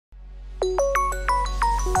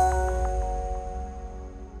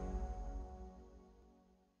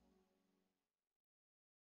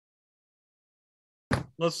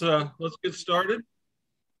let's get started.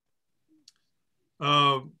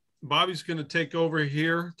 Bobby's going to take over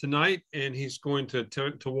here tonight, and he's going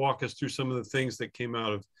to walk us through some of the things that came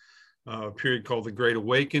out of a period called the Great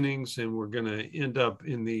Awakenings, and we're going to end up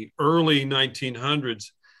in the early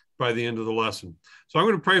 1900s by the end of the lesson. So I'm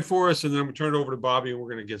going to pray for us, and then I'm going to turn it over to Bobby, and we're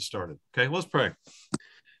going to get started. Okay, let's pray.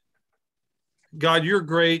 God, you're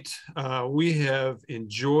great. We have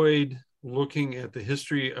enjoyed looking at the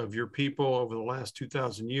history of your people over the last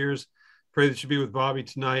 2,000 years. Pray that you be with Bobby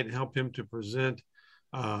tonight and help him to present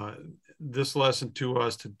this lesson to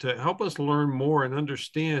us to help us learn more and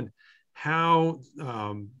understand how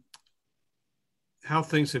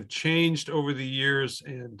things have changed over the years,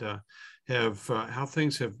 and how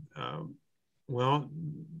things have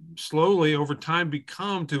slowly over time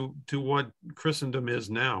become to what Christendom is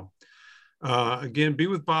now. Again, be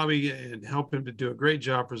with Bobby and help him to do a great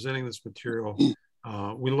job presenting this material.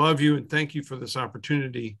 We love you and thank you for this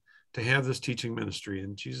opportunity to have this teaching ministry.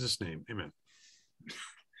 In Jesus' name, amen.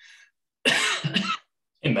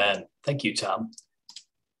 Amen. Thank you, Tom.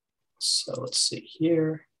 So let's see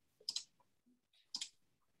here.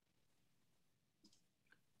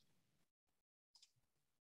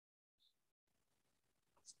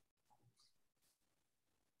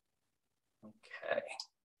 Okay.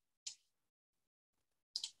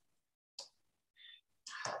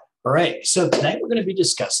 All right, so tonight we're going to be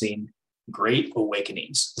discussing Great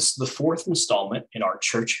Awakenings. This is the fourth installment in our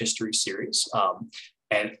church history series.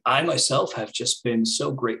 And I myself have just been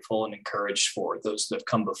so grateful and encouraged for those that have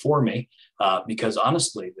come before me, because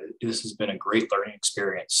honestly, this has been a great learning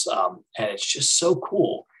experience. And it's just so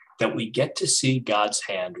cool that we get to see God's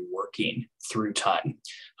hand working through time.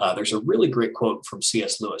 There's a really great quote from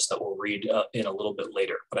C.S. Lewis that we'll read in a little bit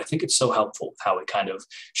later, but I think it's so helpful how we kind of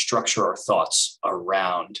structure our thoughts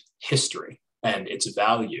around history and its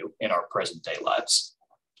value in our present day lives.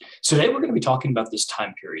 So today we're going to be talking about this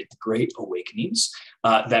time period, the Great Awakenings,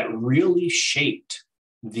 that really shaped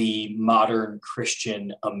the modern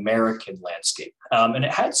Christian American landscape. And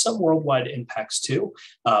it had some worldwide impacts too,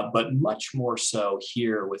 but much more so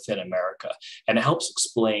here within America. And it helps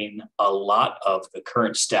explain a lot of the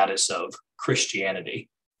current status of Christianity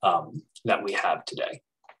that we have today.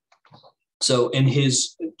 So in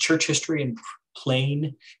his Church History in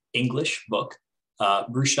Plain English book,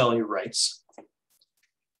 Bruce Shelley writes,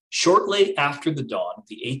 shortly after the dawn of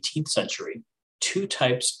the 18th century, two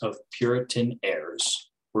types of Puritan heirs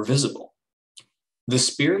were visible. The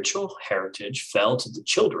spiritual heritage fell to the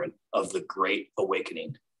children of the Great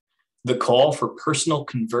Awakening. The call for personal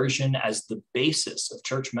conversion as the basis of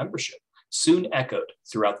church membership soon echoed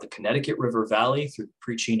throughout the Connecticut River Valley through the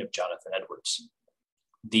preaching of Jonathan Edwards.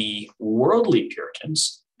 The worldly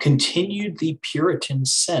Puritans continued the Puritan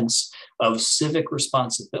sense of civic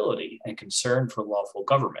responsibility and concern for lawful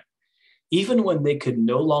government. Even when they could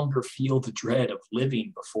no longer feel the dread of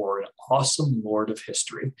living before an awesome lord of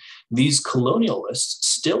history, these colonialists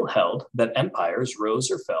still held that empires rose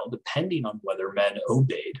or fell depending on whether men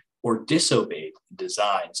obeyed or disobeyed the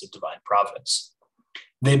designs of divine providence.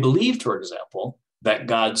 They believed, for example, that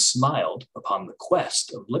God smiled upon the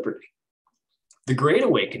quest of liberty. The Great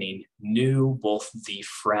Awakening knew both the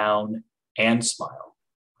frown and smile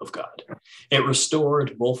of God. It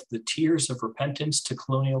restored both the tears of repentance to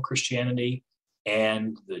colonial Christianity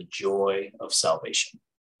and the joy of salvation.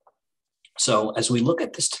 So as we look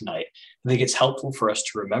at this tonight, I think it's helpful for us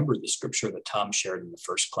to remember the scripture that Tom shared in the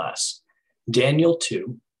first class, Daniel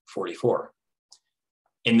 2:44.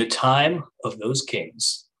 In the time of those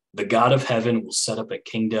kings, the God of heaven will set up a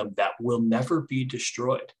kingdom that will never be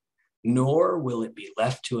destroyed, nor will it be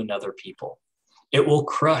left to another people. It will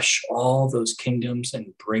crush all those kingdoms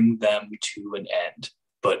and bring them to an end,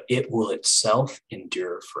 but it will itself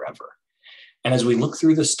endure forever. And as we look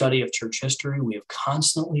through the study of church history, we have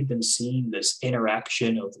constantly been seeing this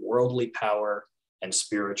interaction of worldly power and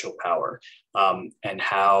spiritual power, and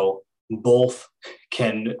how both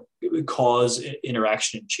can cause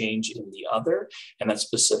interaction and change in the other, and that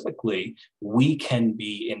specifically we can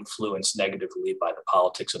be influenced negatively by the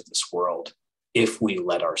politics of this world if we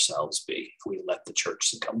let ourselves be, if we let the church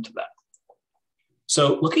succumb to that.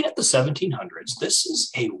 So looking at the 1700s, this is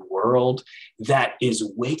a world that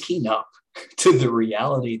is waking up to the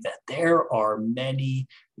reality that there are many,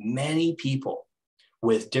 many people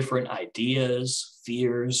with different ideas,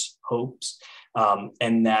 fears, hopes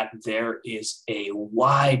and that there is a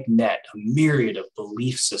wide net, a myriad of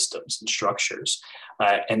belief systems and structures.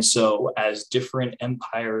 And so as different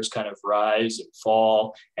empires kind of rise and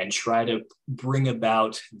fall and try to bring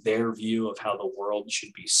about their view of how the world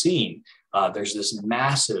should be seen, there's this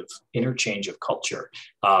massive interchange of culture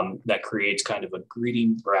that creates kind of a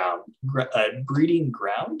breeding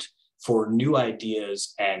ground for new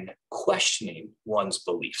ideas and questioning one's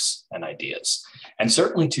beliefs and ideas. And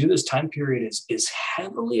certainly too, this time period is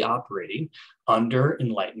heavily operating under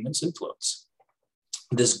Enlightenment's influence.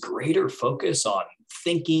 This greater focus on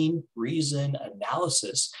thinking, reason,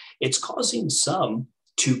 analysis, it's causing some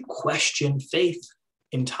to question faith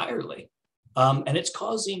entirely. And it's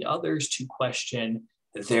causing others to question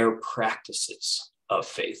their practices of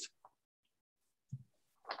faith.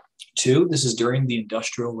 Two, this is during the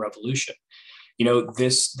Industrial Revolution. You know,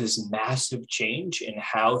 this massive change in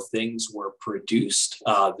how things were produced,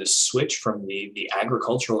 this switch from the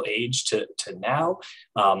agricultural age to now,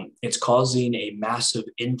 it's causing a massive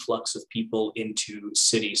influx of people into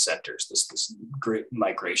city centers, this great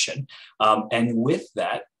migration. And with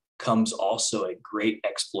that comes also a great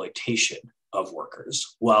exploitation of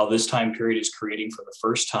workers. While this time period is creating for the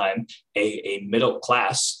first time a middle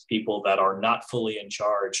class, people that are not fully in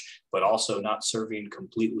charge, but also not serving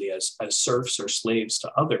completely as serfs or slaves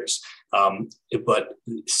to others. But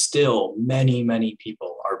still many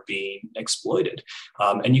people are being exploited.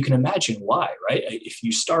 And you can imagine why, right? If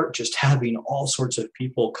you start just having all sorts of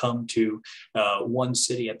people come to one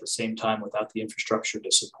city at the same time without the infrastructure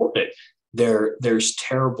to support it, there's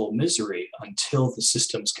terrible misery until the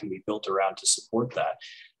systems can be built around to support that.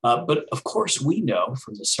 But of course, we know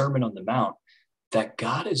from the Sermon on the Mount that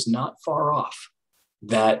God is not far off,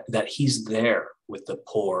 that he's there with the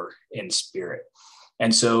poor in spirit.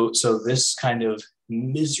 And so this kind of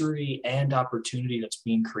misery and opportunity that's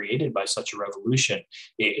being created by such a revolution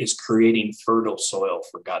is creating fertile soil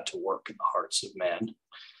for God to work in the hearts of man.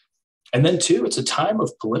 And then two, it's a time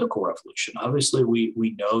of political revolution. Obviously,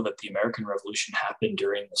 we know that the American Revolution happened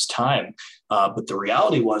during this time, but the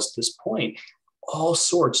reality was at this point, all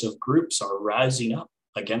sorts of groups are rising up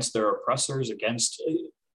against their oppressors, against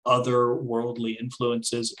other worldly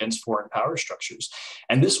influences, against foreign power structures.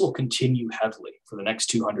 And this will continue heavily for the next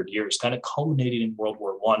 200 years, kind of culminating in World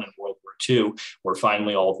War I and World War II, where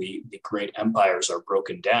finally all the great empires are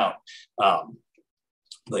broken down.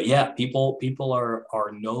 But yeah, people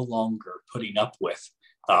are no longer putting up with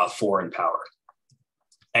foreign power.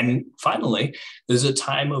 And finally, there's a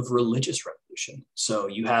time of religious revolution. So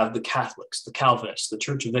you have the Catholics, the Calvinists, the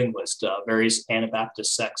Church of England, various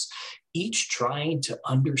Anabaptist sects, each trying to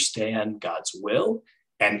understand God's will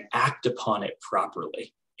and act upon it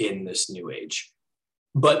properly in this new age.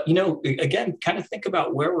 But, you know, again, kind of think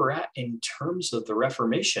about where we're at in terms of the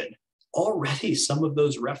Reformation. Already, some of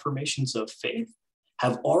those reformations of faith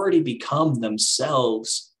have already become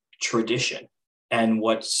themselves tradition. And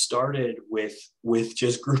what started with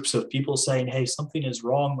just groups of people saying, hey, something is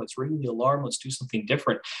wrong, let's ring the alarm, let's do something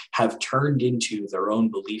different, have turned into their own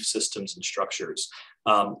belief systems and structures.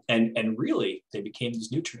 And really, they became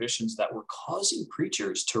these new traditions that were causing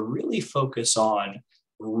preachers to really focus on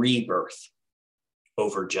rebirth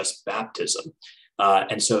over just baptism.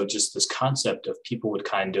 And so just this concept of people would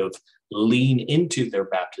kind of lean into their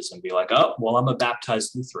baptism, be like, oh, well, I'm a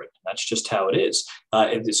baptized Lutheran. That's just how it is.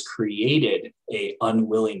 It has created a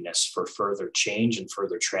unwillingness for further change and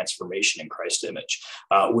further transformation in Christ's image,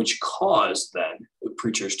 which caused then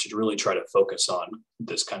preachers to really try to focus on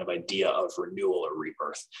this kind of idea of renewal or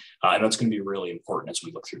rebirth. And that's going to be really important as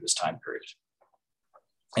we look through this time period.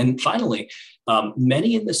 And finally,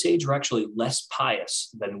 many in this age were actually less pious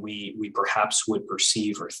than we perhaps would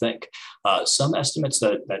perceive or think. Some estimates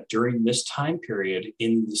that during this time period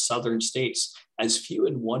in the southern states, as few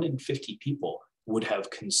as 1 in 50 people would have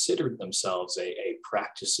considered themselves a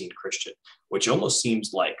practicing Christian, which almost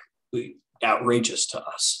seems like outrageous to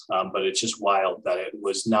us. But it's just wild that it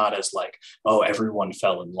was not as like, oh, everyone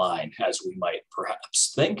fell in line as we might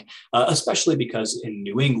perhaps think, especially because in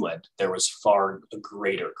New England, there was far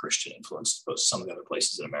greater Christian influence than some of the other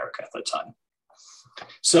places in America at that time.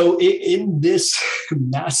 So in this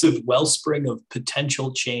massive wellspring of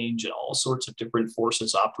potential change and all sorts of different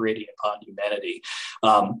forces operating upon humanity,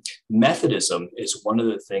 Methodism is one of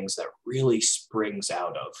the things that really springs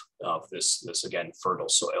out of this again, fertile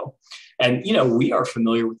soil. And, you know, we are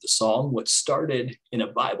familiar with the song, what started in a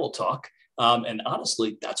Bible talk. And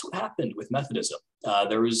honestly, that's what happened with Methodism.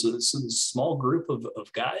 There was a small group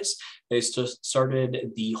of guys. They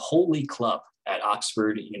started the Holy Club at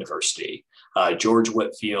Oxford University, George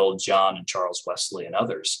Whitefield, John and Charles Wesley, and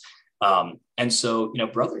others. And so,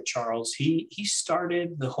 Brother Charles, he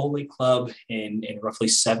started the Holy Club in roughly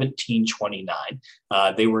 1729.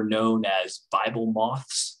 They were known as Bible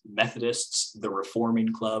Moths, Methodists, the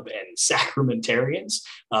Reforming Club, and Sacramentarians.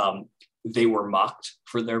 They were mocked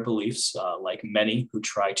for their beliefs, like many who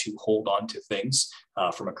try to hold on to things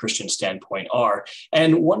from a Christian standpoint are.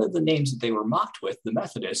 And one of the names that they were mocked with, the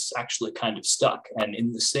Methodists, actually kind of stuck. And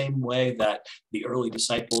in the same way that the early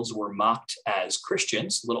disciples were mocked as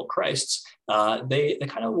Christians, little Christs, they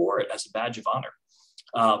kind of wore it as a badge of honor.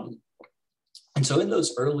 And so in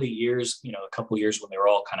those early years, a couple of years when they were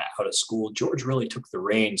all kind of out of school, George really took the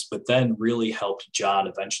reins, but then really helped John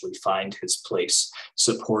eventually find his place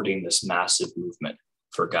supporting this massive movement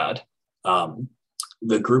for God.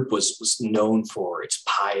 The group was known for its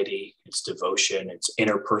piety, its devotion, its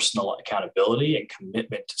interpersonal accountability, and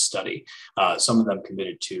commitment to study. Some of them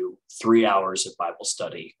committed to 3 hours of Bible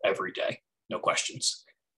study every day, no questions.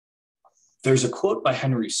 There's a quote by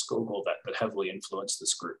Henry Scougal that heavily influenced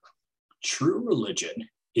this group. True religion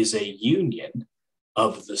is a union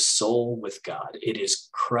of the soul with God. It is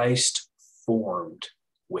Christ formed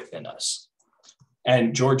within us.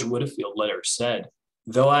 And George Whitefield later said,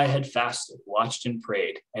 though I had fasted, watched and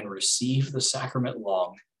prayed, and received the sacrament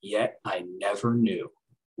long, yet I never knew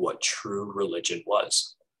what true religion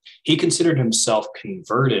was. He considered himself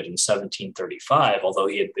converted in 1735, although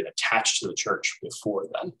he had been attached to the church before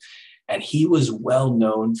then. And he was well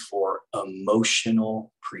known for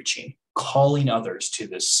emotional preaching, calling others to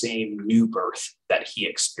the same new birth that he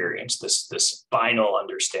experienced, this final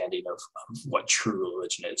understanding of what true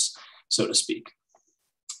religion is, so to speak.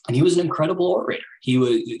 And he was an incredible orator. He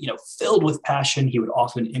was, filled with passion. He would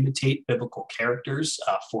often imitate biblical characters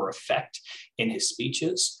for effect in his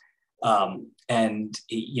speeches.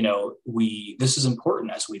 This is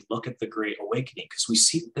important as we look at the Great Awakening, because we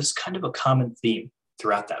see this kind of a common theme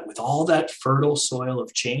throughout that. With all that fertile soil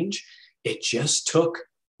of change, it just took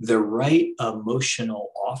the right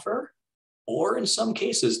emotional offer, or in some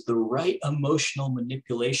cases, the right emotional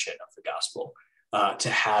manipulation of the gospel to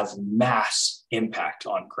have mass impact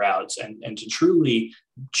on crowds and to truly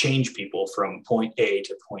change people from point A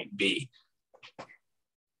to point B.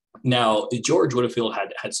 Now, George Whitefield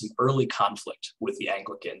had some early conflict with the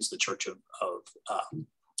Anglicans, the Church of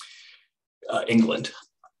England.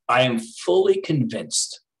 I am fully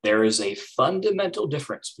convinced there is a fundamental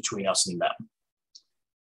difference between us and them.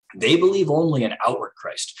 They believe only in outward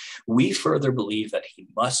Christ. We further believe that he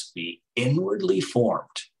must be inwardly formed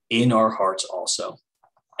in our hearts also.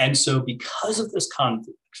 And so because of this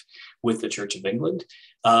conflict with the Church of England,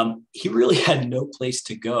 he really had no place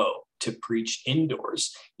to go to preach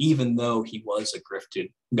indoors, even though he was a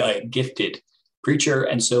gifted preacher.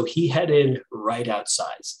 And so he headed right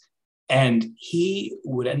outside. And he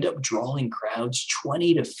would end up drawing crowds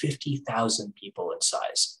 20 to 50,000 people in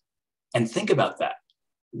size. And think about that.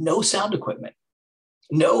 No sound equipment,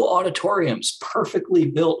 no auditoriums perfectly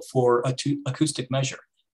built for acoustic measure.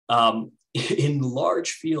 In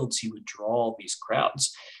large fields, he would draw these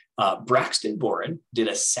crowds. Braxton Boren did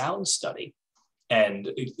a sound study,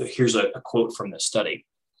 and here's a quote from the study.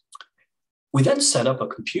 We then set up a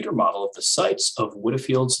computer model of the sites of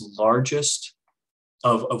Whitefield's largest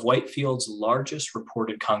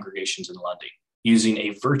reported congregations in London, using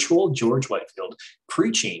a virtual George Whitefield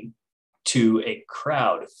preaching to a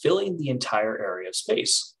crowd filling the entire area of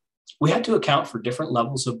space. We had to account for different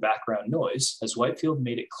levels of background noise, as Whitefield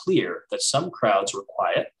made it clear that some crowds were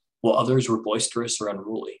quiet while others were boisterous or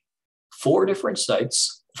unruly. For different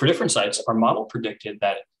sites, our model predicted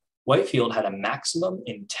that Whitefield had a maximum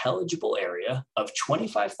intelligible area of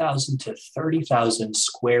 25,000 to 30,000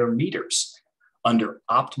 square meters under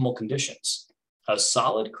optimal conditions. A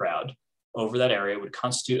solid crowd over that area would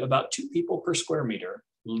constitute about 2 people per square meter,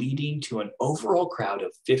 leading to an overall crowd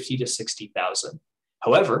of 50 to 60,000.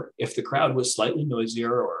 However, if the crowd was slightly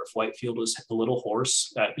noisier, or if Whitefield was a little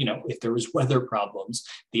hoarse, if there was weather problems,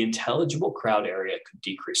 the intelligible crowd area could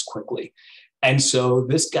decrease quickly. And so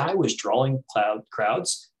this guy was drawing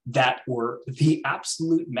crowds that were the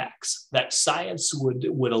absolute max that science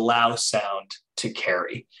would allow sound to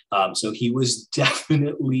carry. So he was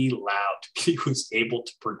definitely loud. He was able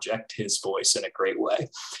to project his voice in a great way.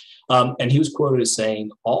 And he was quoted as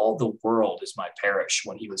saying, "All the world is my parish,"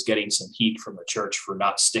 when he was getting some heat from the church for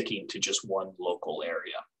not sticking to just one local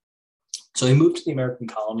area. So he moved to the American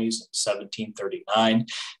colonies in 1739,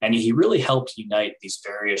 and he really helped unite these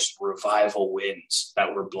various revival winds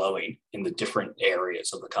that were blowing in the different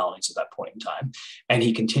areas of the colonies at that point in time. And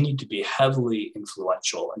he continued to be heavily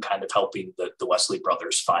influential in kind of helping the Wesley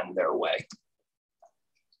brothers find their way.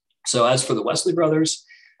 So as for the Wesley brothers,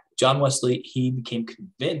 John Wesley, he became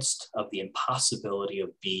convinced of the impossibility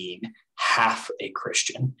of being half a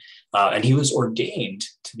Christian, and he was ordained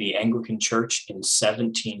to the Anglican Church in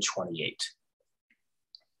 1728.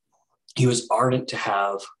 He was ardent to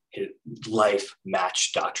have his life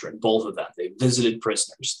match doctrine, both of them. They visited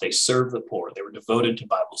prisoners, they served the poor, they were devoted to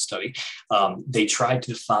Bible study. They tried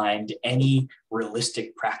to find any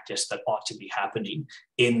realistic practice that ought to be happening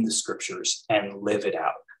in the scriptures and live it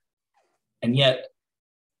out. And yet,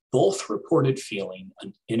 both reported feeling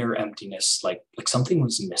an inner emptiness, like something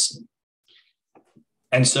was missing.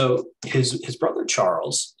 And so his brother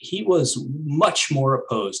Charles, he was much more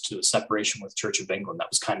opposed to the separation with Church of England that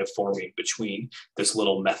was kind of forming between this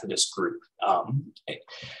little Methodist group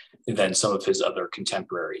than some of his other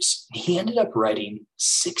contemporaries. He ended up writing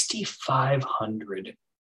 6,500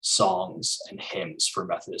 songs and hymns for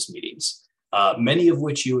Methodist meetings, many of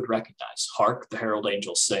which you would recognize. Hark, the Herald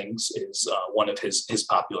Angels Sings is one of his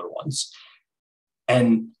popular ones.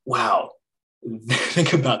 And wow,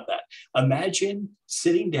 think about that. Imagine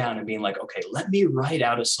sitting down and being like, okay, let me write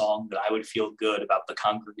out a song that I would feel good about the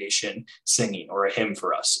congregation singing, or a hymn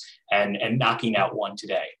for us, and knocking out one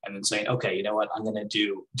today, and then saying, okay, you know what, I'm going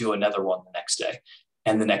to do another one the next day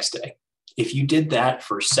and the next day. If you did that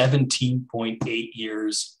for 17.8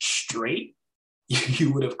 years straight,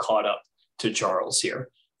 you would have caught up to Charles here.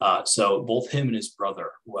 So both him and his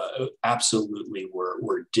brother absolutely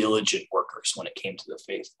were diligent workers when it came to the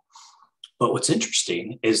faith. But what's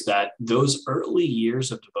interesting is that those early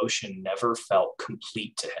years of devotion never felt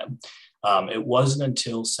complete to him. It wasn't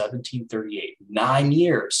until 1738, 9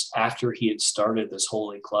 years after he had started this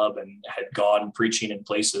holy club and had gone preaching in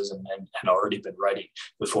places and had already been writing,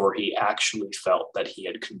 before he actually felt that he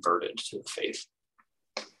had converted to the faith.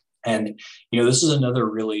 And, this is another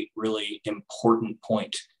really, really important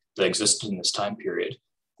point that existed in this time period.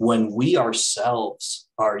 When we ourselves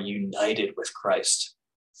are united with Christ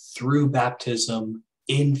through baptism,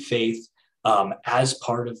 in faith, as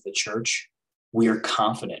part of the church, we are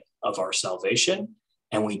confident of our salvation,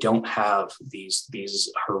 and we don't have these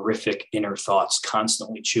horrific inner thoughts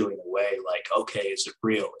constantly chewing away, like, okay, is it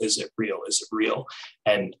real? Is it real? Is it real?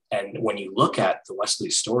 And when you look at the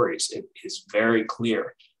Wesley stories, it is very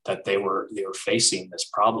clear that they were facing this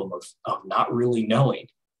problem of not really knowing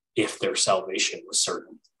if their salvation was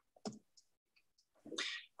certain.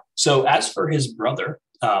 So as for his brother,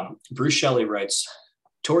 Bruce Shelley writes,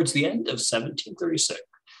 towards the end of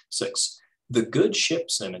 1736, the good ship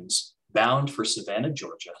Simmons, bound for Savannah,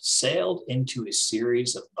 Georgia, sailed into a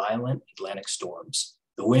series of violent Atlantic storms.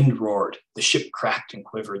 The wind roared, the ship cracked and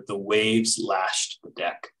quivered, the waves lashed the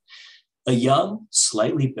deck. A young,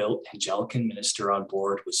 slightly built Anglican minister on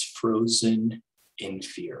board was frozen in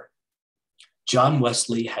fear. John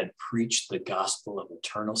Wesley had preached the gospel of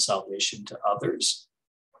eternal salvation to others,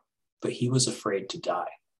 but he was afraid to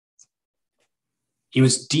die. He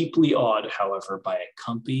was deeply awed, however, by a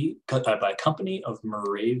company of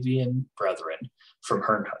Moravian brethren from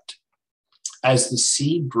Herrnhut. As the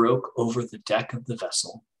sea broke over the deck of the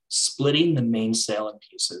vessel, splitting the mainsail in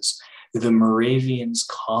pieces, the Moravians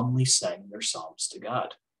calmly sang their psalms to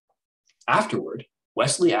God. Afterward,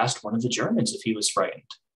 Wesley asked one of the Germans if he was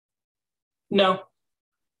frightened. No,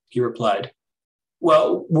 he replied.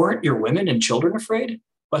 Well, weren't your women and children afraid?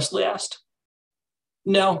 Wesley asked.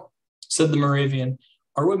 No, said the Moravian,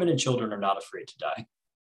 our women and children are not afraid to die.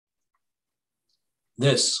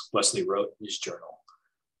 This, Wesley wrote in his journal,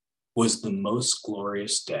 was the most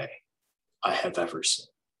glorious day I have ever seen.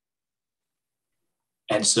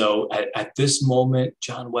 And so at this moment,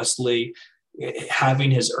 John Wesley,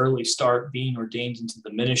 having his early start, being ordained into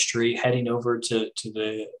the ministry, heading over to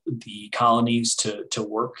the colonies to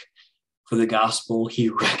work for the gospel, he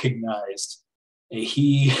recognized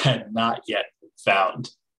he had not yet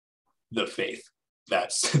found the faith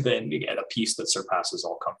that's then at a peace that surpasses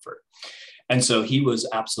all comfort. And so he was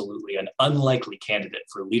absolutely an unlikely candidate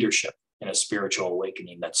for leadership in a spiritual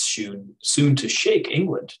awakening that's soon to shake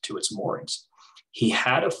England to its moorings. He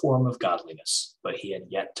had a form of godliness, but he had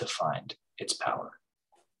yet to find its power.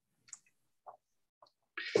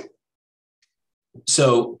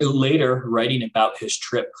 So later, writing about his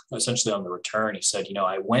trip, essentially on the return, he said,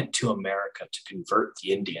 I went to America to convert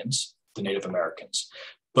the Indians, the Native Americans,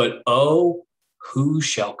 but oh, who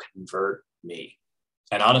shall convert me?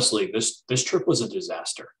 And honestly, this trip was a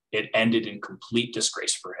disaster. It ended in complete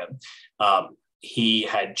disgrace for him. He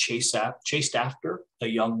had chased after a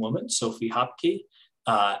young woman, Sophie Hopke,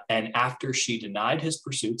 and after she denied his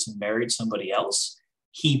pursuits and married somebody else,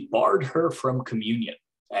 he barred her from communion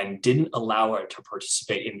and didn't allow her to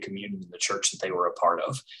participate in communion in the church that they were a part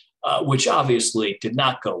of. which obviously did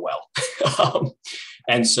not go well.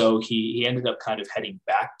 And so he ended up kind of heading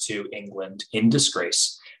back to England in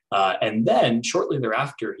disgrace. And then shortly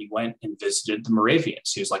thereafter, he went and visited the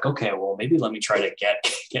Moravians. He was like, okay, well, maybe let me try to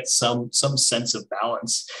get some sense of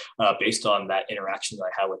balance based on that interaction that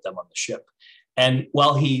I had with them on the ship. And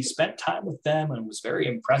while he spent time with them and was very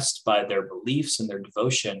impressed by their beliefs and their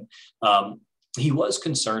devotion, he was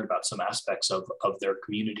concerned about some aspects of their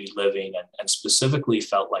community living, and specifically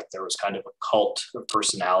felt like there was kind of a cult of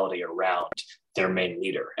personality around their main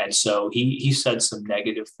leader. And so he said some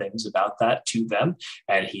negative things about that to them.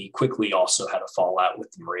 And he quickly also had a fallout with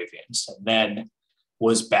the Moravians, and then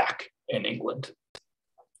was back in England.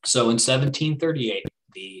 So in 1738,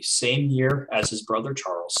 the same year as his brother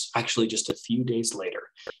Charles, actually just a few days later,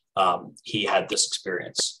 he had this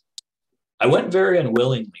experience. I went very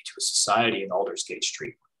unwillingly to a society in Aldersgate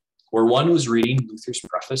Street, where one was reading Luther's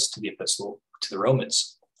preface to the Epistle to the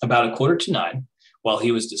Romans. About 8:45, while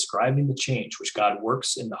he was describing the change which God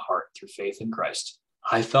works in the heart through faith in Christ,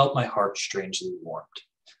 I felt my heart strangely warmed.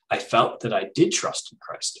 I felt that I did trust in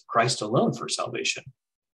Christ alone for salvation.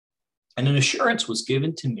 And an assurance was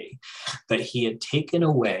given to me that he had taken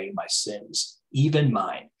away my sins, even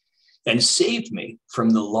mine, and saved me from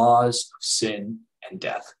the laws of sin and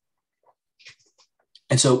death.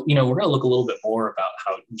 And so, we're going to look a little bit more about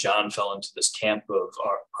how John fell into this camp of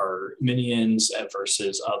Arminians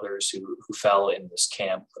versus others who fell in this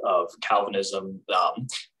camp of Calvinism,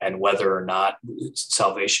 and whether or not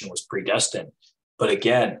salvation was predestined. But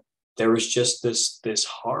again, there was just this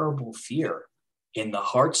horrible fear in the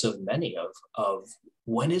hearts of many of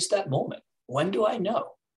when is that moment? When do I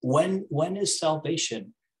know? When is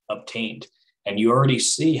salvation obtained? And you already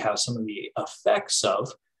see how some of the effects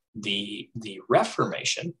of the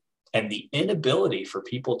Reformation and the inability for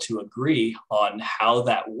people to agree on how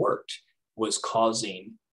that worked was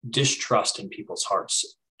causing distrust in people's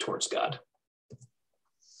hearts towards God.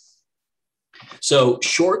 So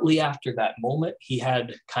shortly after that moment, he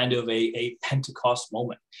had kind of a Pentecost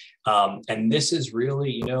moment. And this is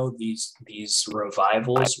really, these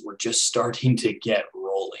revivals were just starting to get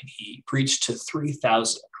rolling. He preached to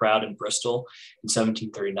 3,000 crowd in Bristol in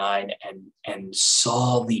 1739 and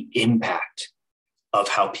saw the impact of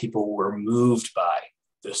how people were moved by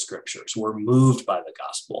the scriptures, were moved by the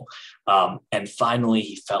gospel. And finally,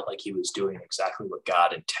 he felt like he was doing exactly what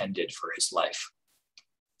God intended for his life.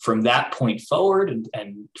 From that point forward,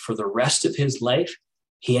 and for the rest of his life,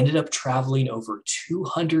 he ended up traveling over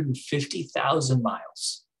 250,000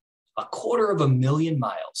 miles, 250,000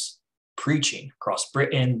 miles, preaching across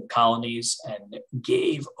Britain, the colonies, and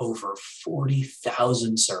gave over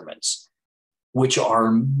 40,000 sermons, which are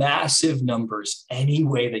massive numbers any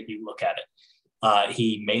way that you look at it.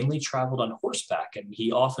 He mainly traveled on horseback, and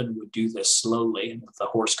he often would do this slowly and let the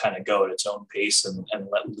horse kind of go at its own pace and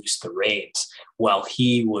let loose the reins, while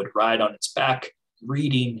he would ride on its back,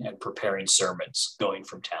 reading and preparing sermons, going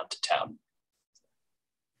from town to town.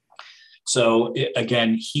 So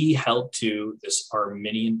again, he held to this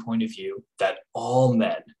Arminian point of view that all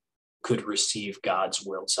men could receive God's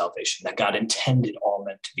willed salvation, that God intended all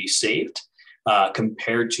men to be saved.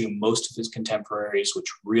 Compared to most of his contemporaries, which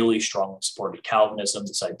really strongly supported Calvinism,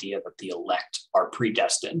 this idea that the elect are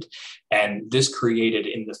predestined. And this created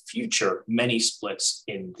in the future many splits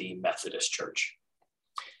in the Methodist Church.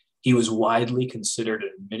 He was widely considered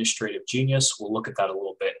an administrative genius. We'll look at that a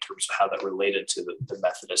little bit in terms of how that related to the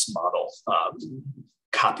Methodist model,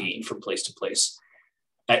 copying from place to place.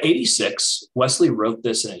 At 86, Wesley wrote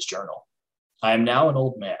this in his journal: I am now an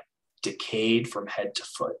old man, decayed from head to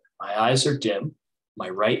foot. My eyes are dim, my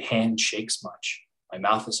right hand shakes much, my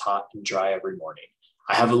mouth is hot and dry every morning.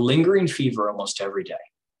 I have a lingering fever almost every day.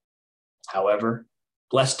 However,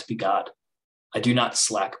 blessed be God, I do not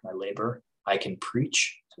slack my labor. I can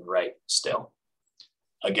preach and write still.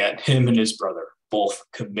 Again, him and his brother both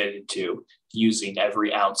committed to using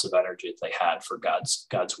every ounce of energy that they had for God's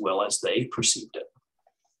will as they perceived it.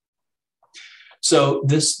 So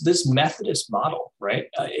this Methodist model, right,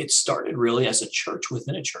 it started really as a church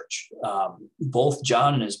within a church. Both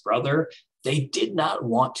John and his brother, they did not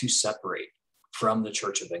want to separate from the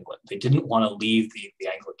Church of England. They didn't want to leave the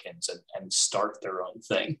Anglicans and start their own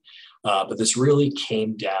thing. But this really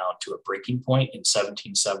came down to a breaking point in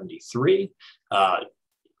 1773.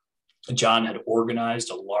 John had organized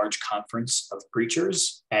a large conference of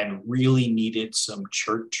preachers and really needed some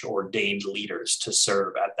church ordained leaders to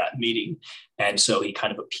serve at that meeting. And so he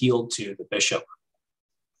kind of appealed to the bishop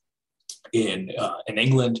in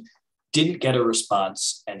England didn't get a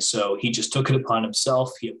response. And so he just took it upon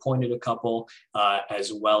himself. He appointed a couple,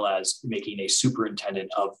 as well as making a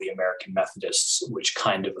superintendent of the American Methodists, which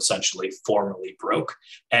kind of essentially formally broke.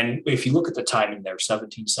 And if you look at the timing there,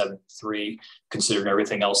 1773, considering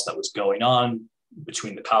everything else that was going on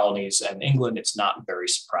between the colonies and England, it's not very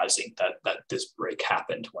surprising that this break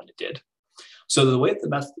happened when it did. So the way that the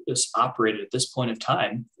Methodists operated at this point of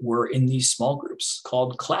time were in these small groups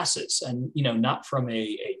called classes, and not from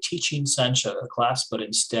a teaching sense, a class, but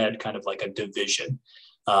instead kind of like a division.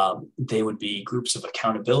 They would be groups of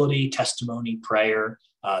accountability, testimony, prayer.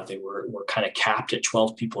 They were kind of capped at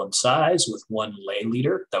 12 people in size, with one lay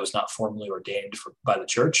leader that was not formally ordained by the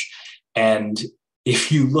church. And if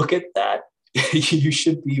you look at that, you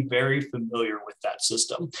should be very familiar with that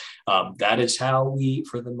system. That is how we,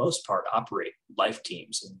 for the most part, operate life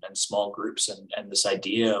teams and small groups, and this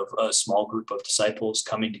idea of a small group of disciples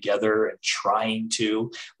coming together and trying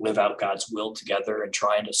to live out God's will together, and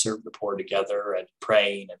trying to serve the poor together, and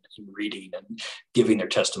praying and reading and giving their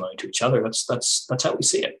testimony to each other. That's how we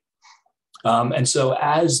see it. And so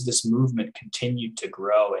as this movement continued to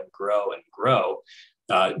grow and grow and grow,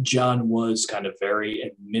 John was kind of very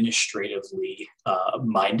administratively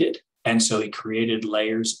minded. And so he created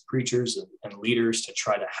layers of preachers and leaders to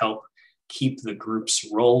try to help keep the groups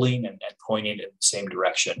rolling and pointing in the same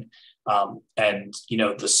direction. And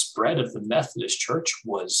the spread of the Methodist Church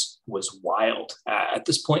was wild. At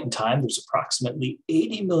this point in time, there's approximately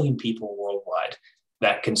 80 million people worldwide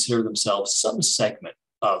that consider themselves some segment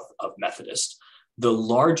of Methodist. The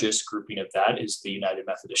largest grouping of that is the United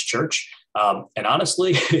Methodist Church. And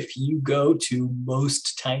honestly, if you go to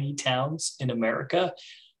most tiny towns in America,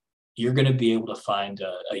 you're going to be able to find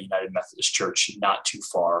a United Methodist Church not too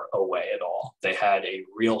far away at all. They had a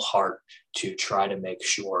real heart to try to make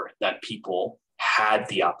sure that people had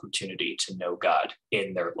the opportunity to know God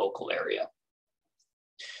in their local area.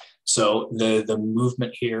 So the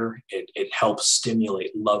movement here, it helps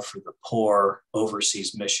stimulate love for the poor,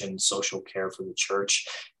 overseas mission, social care for the church,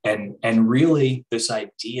 and really this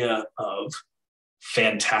idea of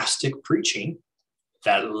fantastic preaching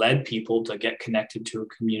that led people to get connected to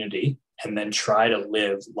a community and then try to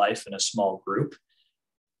live life in a small group.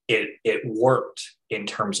 It worked in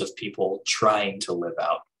terms of people trying to live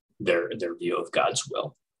out their view of God's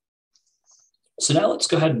will. So now let's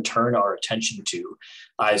go ahead and turn our attention to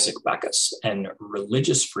Isaac Backus and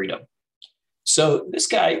religious freedom. So this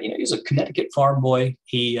guy, he's a Connecticut farm boy.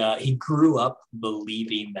 He grew up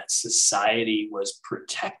believing that society was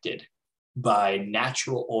protected by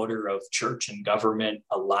natural order of church and government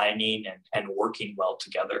aligning and working well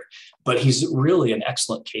together. But he's really an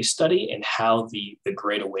excellent case study in how the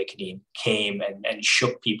Great Awakening came and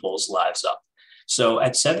shook people's lives up. So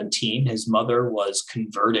at 17, his mother was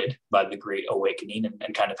converted by the Great Awakening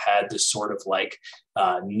and kind of had this sort of like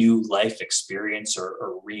new life experience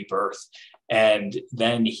or rebirth. And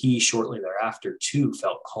then he shortly thereafter too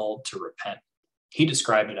felt called to repent. He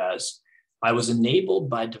described it as, "I was enabled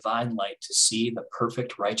by divine light to see the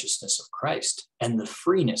perfect righteousness of Christ and the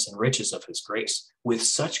freeness and riches of his grace with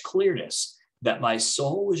such clearness that my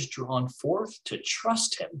soul was drawn forth to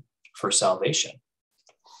trust him for salvation."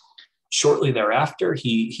 Shortly thereafter,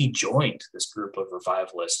 he joined this group of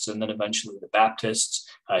revivalists, and then eventually the Baptists.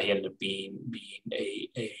 He ended up being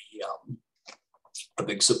a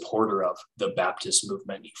big supporter of the Baptist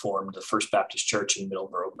movement. He formed the First Baptist Church in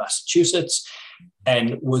Middleborough, Massachusetts,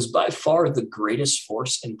 and was by far the greatest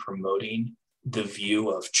force in promoting the view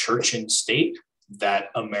of church and state that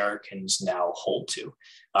Americans now hold to,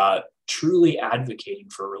 truly advocating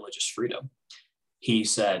for religious freedom. He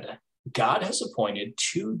said, "God has appointed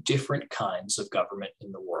two different kinds of government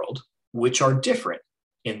in the world, which are different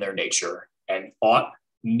in their nature and ought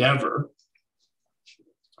never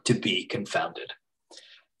to be confounded."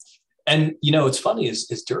 And, it's funny is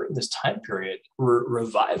during this time period,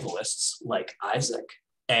 revivalists like Isaac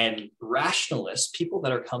and rationalists, people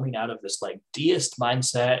that are coming out of this like deist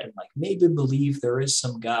mindset and like maybe believe there is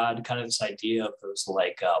some God, kind of this idea of those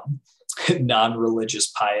like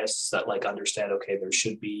non-religious pietists that like understand, okay, there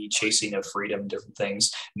should be chasing of freedom, different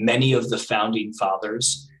things. Many of the founding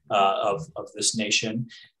fathers of this nation,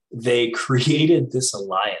 they created this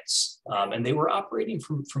alliance, and they were operating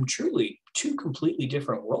from truly two completely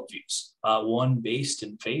different worldviews, one based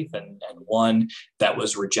in faith and one that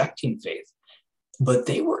was rejecting faith. But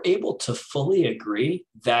they were able to fully agree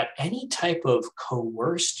that any type of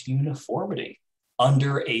coerced uniformity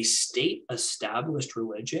under a state-established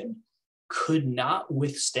religion could not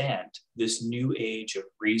withstand this new age of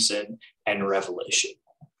reason and revolution.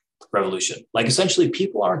 Like essentially,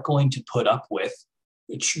 people aren't going to put up with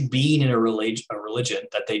being in a religion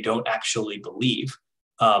that they don't actually believe.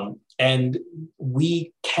 And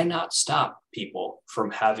we cannot stop people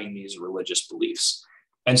from having these religious beliefs.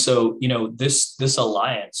 And so, this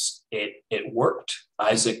alliance, it worked.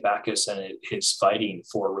 Isaac Backus and his fighting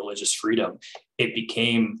for religious freedom, it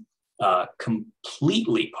became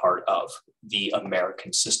completely part of the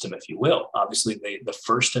American system, if you will. Obviously, the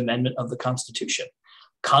First Amendment of the Constitution.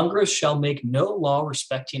 Congress shall make no law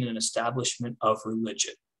respecting an establishment of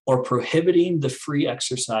religion, or prohibiting the free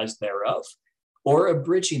exercise thereof, or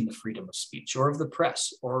abridging the freedom of speech, or of the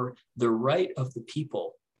press, or the right of the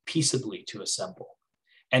people peaceably to assemble,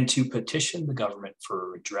 and to petition the government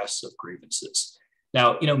for redress of grievances.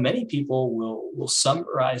 Now, many people will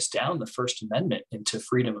summarize down the First Amendment into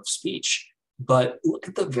freedom of speech, but look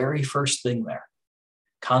at the very first thing there.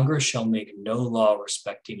 Congress shall make no law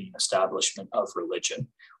respecting an establishment of religion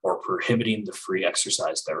or prohibiting the free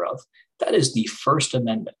exercise thereof. That is the First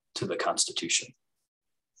Amendment to the Constitution.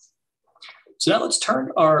 So now let's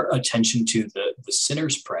turn our attention to the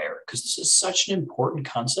sinner's prayer, because this is such an important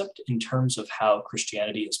concept in terms of how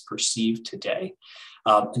Christianity is perceived today.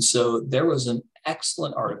 And so there was an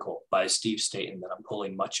excellent article by Steve Staten that I'm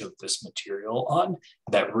pulling much of this material on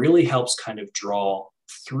that really helps kind of draw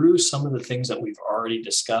through some of the things that we've already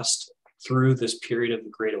discussed through this period of the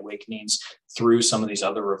Great Awakenings, through some of these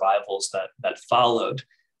other revivals that followed,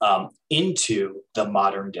 into the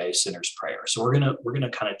modern day sinner's prayer. So we're gonna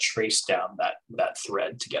kind of trace down that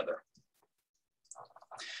thread together.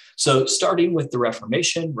 So starting with the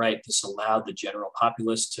Reformation, right, this allowed the general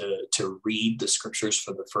populace to read the scriptures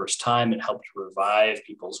for the first time and helped revive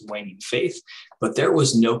people's waning faith. But there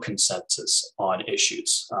was no consensus on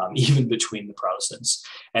issues, even between the Protestants.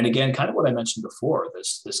 And again, kind of what I mentioned before,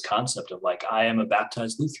 this concept of like, I am a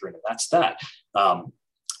baptized Lutheran, and that's that.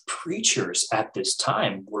 Preachers at this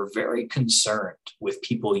time were very concerned with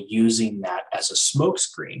people using that as a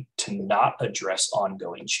smokescreen to not address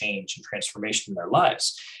ongoing change and transformation in their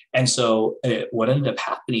lives. And so what ended up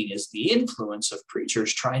happening is the influence of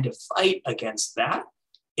preachers trying to fight against that.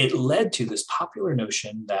 It led to this popular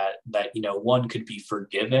notion that one could be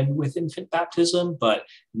forgiven with infant baptism, but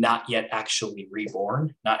not yet actually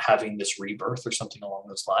reborn, not having this rebirth or something along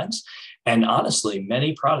those lines. And honestly,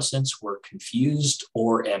 many Protestants were confused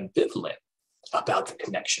or ambivalent about the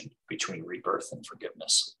connection between rebirth and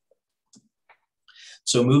forgiveness.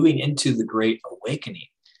 So moving into the Great Awakening,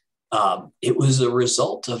 it was a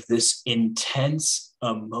result of this intense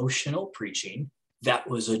emotional preaching that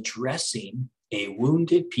was addressing a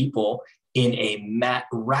wounded people in a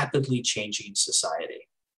rapidly changing society.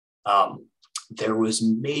 There was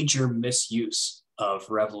major misuse of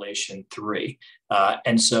Revelation 3.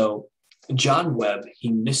 And so John Webb,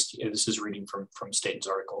 this is reading from Staten's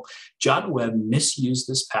article, John Webb misused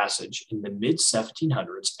this passage in the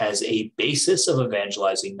mid-1700s as a basis of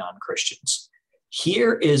evangelizing non-Christians.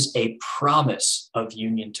 Here is a promise of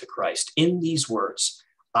union to Christ in these words: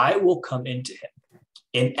 I will come into him.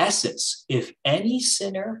 In essence, if any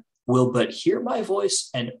sinner will but hear my voice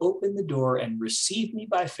and open the door and receive me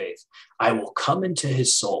by faith, I will come into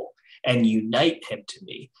his soul and unite him to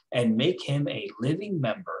me and make him a living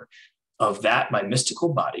member of that my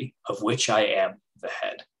mystical body, of which I am the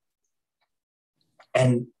head.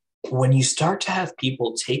 And when you start to have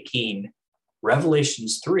people taking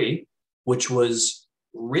Revelations 3, which was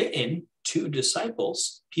written to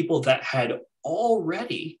disciples, people that had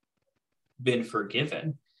already been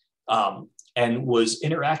forgiven, and was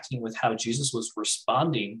interacting with how Jesus was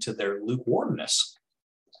responding to their lukewarmness,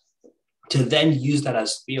 to then use that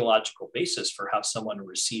as theological basis for how someone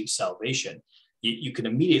receives salvation, you can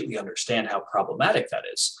immediately understand how problematic that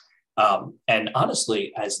is. And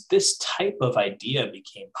honestly, as this type of idea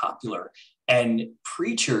became popular and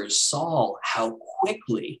preachers saw how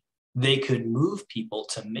quickly they could move people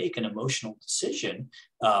to make an emotional decision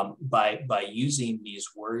by using these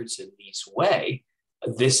words in this way,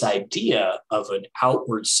 this idea of an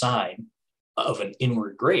outward sign of an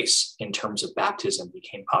inward grace in terms of baptism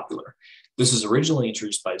became popular. This was originally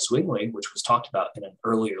introduced by Zwingli, which was talked about in an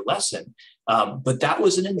earlier lesson, but that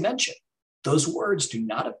was an invention. Those words do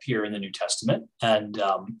not appear in the New Testament, and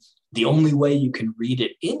the only way you can read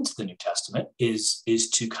it into the New Testament is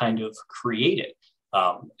to kind of create it.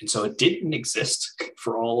 And so it didn't exist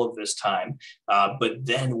for all of this time. But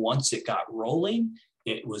then once it got rolling,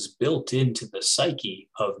 it was built into the psyche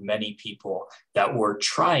of many people that were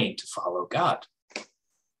trying to follow God.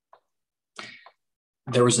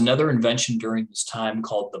 There was another invention during this time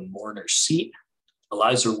called the mourner's seat.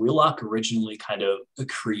 Eliza Wheelock originally kind of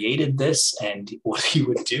created this, and what he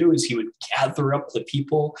would do is he would gather up the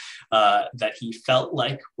people that he felt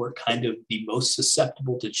like were kind of the most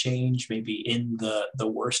susceptible to change, maybe in the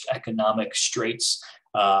worst economic straits,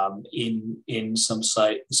 in some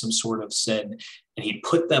sort of sin, and he'd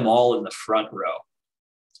put them all in the front row.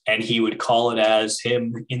 And he would call it as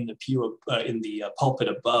him in the pew, in the pulpit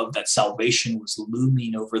above, that salvation was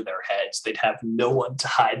looming over their heads. They'd have no one to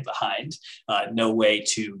hide behind, no way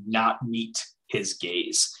to not meet his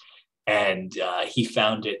gaze. And he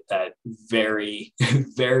found it that very,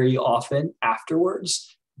 very often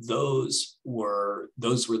afterwards, those were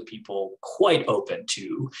the people quite open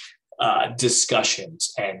to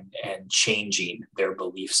discussions and changing their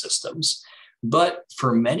belief systems. But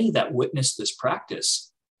for many that witnessed this practice,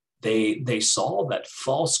 they saw that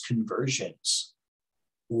false conversions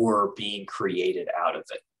were being created out of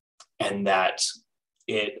it, and that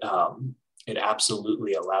it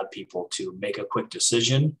absolutely allowed people to make a quick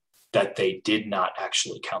decision that they did not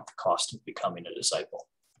actually count the cost of becoming a disciple.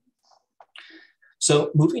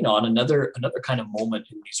 So moving on, another kind of moment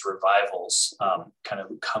in these revivals, kind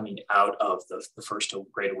of coming out of the first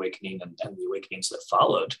Great Awakening and the awakenings that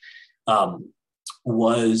followed,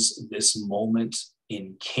 was this moment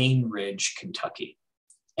in Cane Ridge, Kentucky.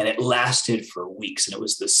 And it lasted for weeks, and it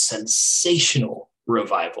was this sensational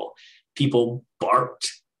revival. People barked,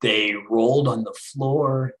 they rolled on the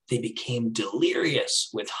floor, they became delirious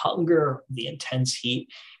with hunger, the intense heat,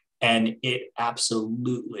 and it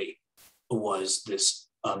absolutely was this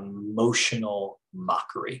emotional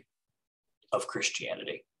mockery of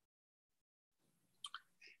Christianity.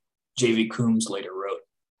 J.V. Coombs later wrote,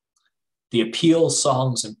 "The appeals,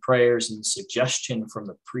 songs, and prayers and suggestion from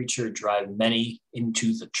the preacher drive many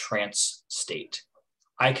into the trance state.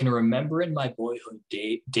 I can remember in my boyhood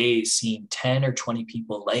days seeing 10 or 20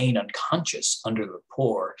 people laying unconscious under the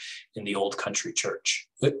poor in the old country church,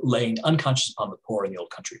 laying unconscious upon the poor in the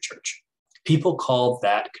old country church. People call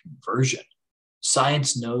that conversion.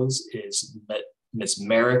 Science knows it is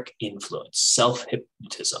mesmeric influence,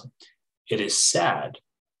 self-hypnotism. It is sad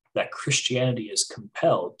that Christianity is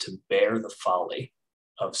compelled to bear the folly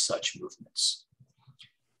of such movements."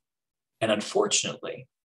 And unfortunately,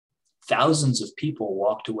 thousands of people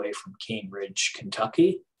walked away from Cane Ridge,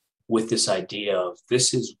 Kentucky, with this idea of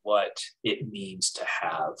this is what it means to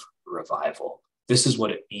have revival. This is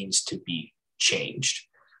what it means to be changed.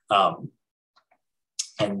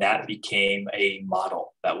 And that became a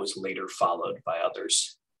model that was later followed by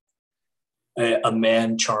others. A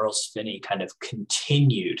man, Charles Finney, kind of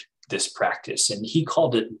continued this practice, and he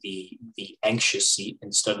called it the anxious seat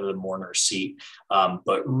instead of the mourner seat,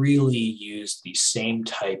 but really used the same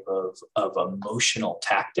type of emotional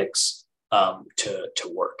tactics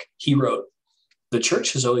to work. He wrote, "The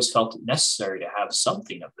church has always felt it necessary to have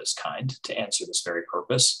something of this kind to answer this very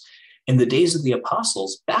purpose. In the days of the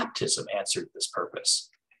apostles, baptism answered this purpose.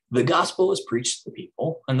 The gospel was preached to the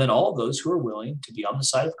people, and then all those who were willing to be on the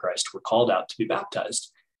side of Christ were called out to be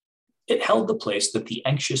baptized. It held the place that the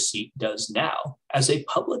anxious seat does now as a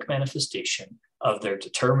public manifestation of their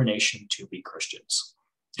determination to be Christians."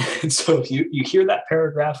 And so if you hear that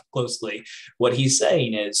paragraph closely, what he's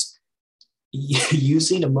saying is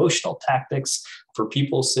using emotional tactics for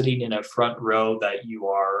people sitting in a front row that you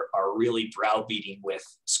are really browbeating with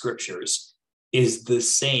scriptures is the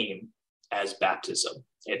same as baptism.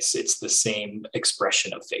 It's the same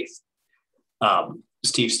expression of faith.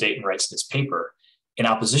 Steve Staten writes in his paper, in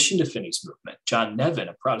opposition to Finney's movement, John Nevin,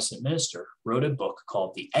 a Protestant minister, wrote a book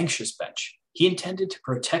called The Anxious Bench. He intended to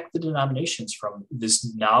protect the denominations from this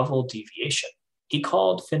novel deviation. He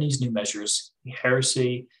called Finney's new measures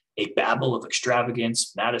heresy, a babble of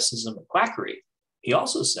extravagance, fanaticism, and quackery. He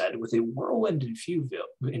also said, with a whirlwind in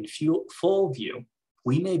full view,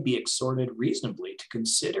 we may be exhorted reasonably to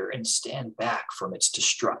consider and stand back from its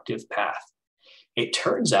destructive path. It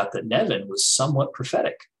turns out that Nevin was somewhat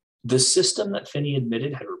prophetic. The system that Finney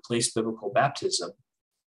admitted had replaced biblical baptism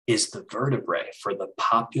is the vertebrae for the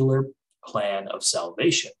popular plan of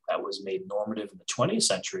salvation that was made normative in the 20th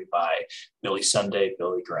century by Billy Sunday,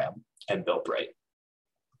 Billy Graham, and Bill Bright.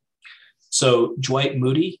 So Dwight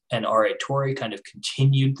Moody and R.A. Torrey kind of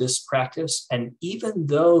continued this practice. And even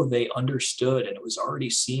though they understood, and it was already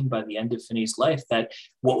seen by the end of Finney's life, that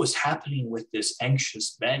what was happening with this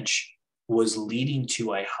anxious bench was leading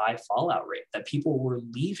to a high fallout rate, that people were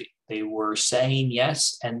leaving. They were saying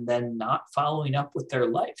yes and then not following up with their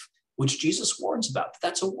life, which Jesus warns about.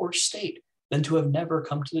 That's a worse state than to have never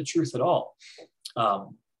come to the truth at all.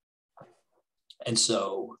 And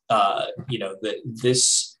so,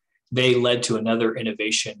 they led to another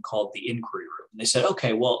innovation called the inquiry room. And they said,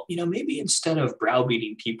 okay, well, maybe instead of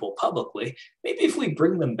browbeating people publicly, maybe if we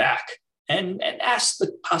bring them back and ask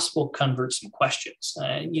the possible converts some questions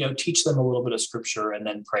and, teach them a little bit of scripture and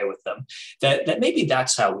then pray with them, that maybe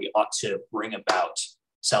that's how we ought to bring about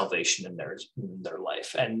salvation in their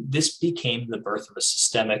life. And this became the birth of a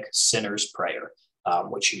systemic sinner's prayer,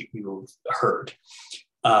 which you've heard.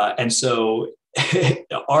 And so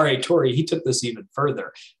R.A. Torrey, he took this even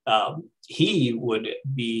further. He would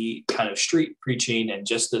be kind of street preaching and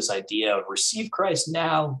just this idea of receive Christ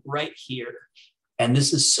now, right here. And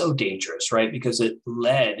this is so dangerous, right? Because it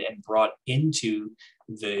led and brought into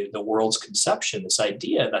the world's conception this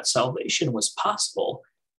idea that salvation was possible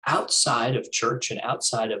outside of church and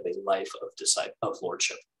outside of a life of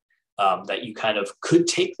lordship. That you kind of could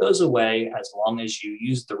take those away as long as you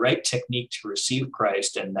use the right technique to receive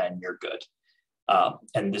Christ, and then you're good.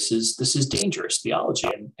 And this is dangerous theology.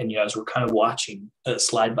 And as we're kind of watching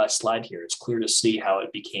slide by slide here, it's clear to see how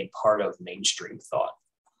it became part of mainstream thought.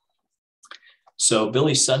 So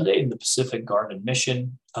Billy Sunday and the Pacific Garden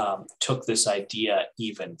Mission took this idea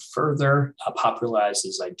even further, popularized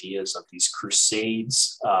his ideas of these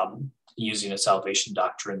crusades, using a salvation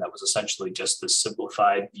doctrine that was essentially just this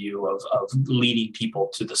simplified view of leading people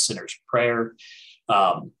to the sinner's prayer.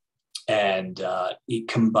 And it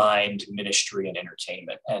combined ministry and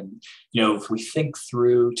entertainment. And, if we think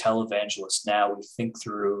through televangelists now, we think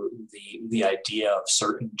through the idea of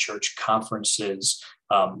certain church conferences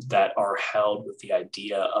that are held with the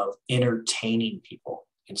idea of entertaining people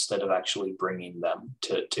instead of actually bringing them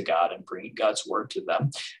to God and bringing God's word to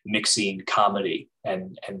them, mixing comedy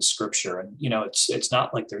and scripture. And, it's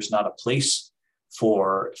not like there's not a place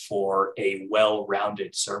for a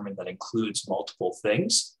well-rounded sermon that includes multiple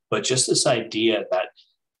things, but just this idea that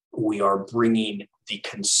we are bringing the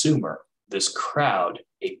consumer, this crowd,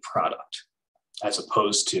 a product, as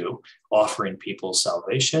opposed to offering people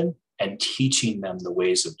salvation and teaching them the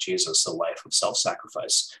ways of Jesus, a life of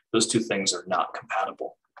self-sacrifice. Those two things are not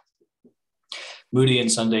compatible. Moody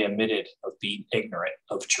and Sunday admitted of being ignorant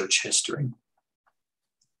of church history.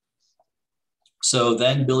 So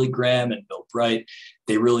then Billy Graham and Bill Bright,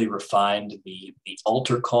 they really refined the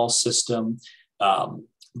altar call system.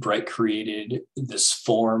 Bright created this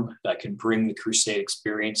form that can bring the crusade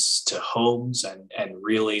experience to homes, and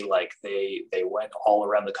really they went all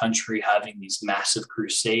around the country having these massive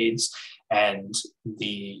crusades, and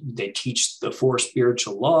they teach the 4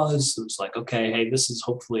 spiritual laws. It was like, okay, hey, this is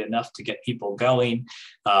hopefully enough to get people going.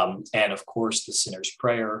 And of course, the sinner's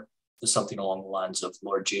prayer is something along the lines of,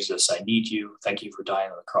 Lord Jesus, I need you. Thank you for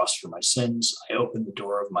dying on the cross for my sins. I open the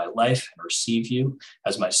door of my life and receive you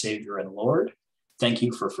as my Savior and Lord. Thank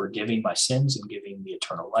you for forgiving my sins and giving me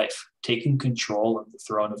eternal life. Taking control of the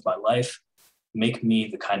throne of my life, make me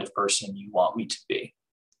the kind of person you want me to be.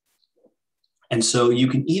 And so you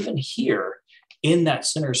can even hear in that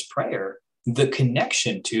sinner's prayer the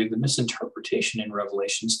connection to the misinterpretation in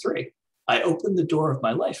Revelations 3. I open the door of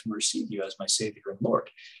my life and receive you as my Savior and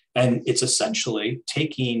Lord. And it's essentially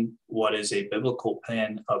taking what is a biblical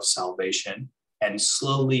plan of salvation and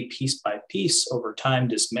slowly, piece by piece, over time,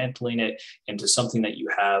 dismantling it into something that you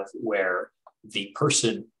have where the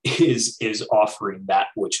person is offering that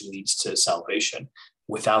which leads to salvation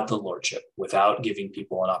without the lordship, without giving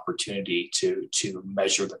people an opportunity to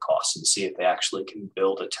measure the cost and see if they actually can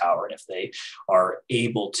build a tower and if they are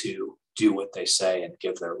able to do what they say and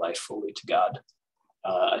give their life fully to God.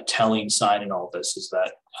 A telling sign in all this is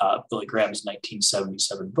that Billy Graham's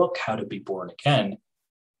 1977 book, How to Be Born Again,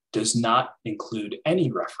 does not include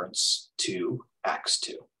any reference to Acts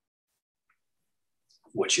 2,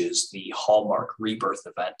 which is the hallmark rebirth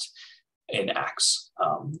event in Acts.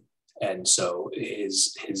 And so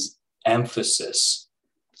his emphasis,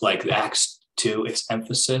 like Acts 2, its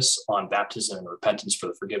emphasis on baptism and repentance for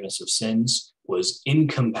the forgiveness of sins was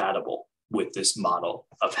incompatible with this model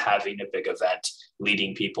of having a big event,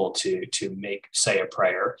 leading people to say a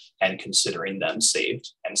prayer and considering them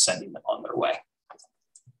saved and sending them on their way.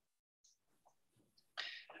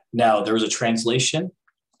 Now, there was a translation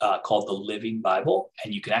called the Living Bible,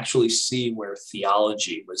 and you can actually see where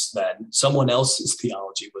theology was then, someone else's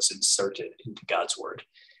theology was inserted into God's word.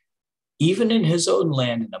 Even in his own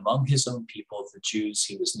land and among his own people, the Jews,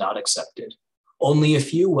 he was not accepted. Only a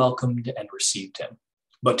few welcomed and received him.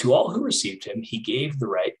 But to all who received him, he gave the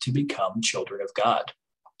right to become children of God.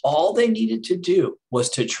 All they needed to do was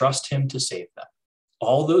to trust him to save them.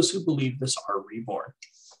 All those who believe this are reborn.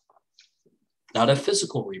 Not a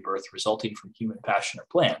physical rebirth resulting from human passion or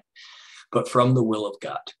plan, but from the will of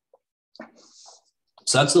God.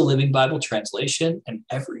 So that's the Living Bible translation, and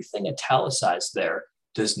everything italicized there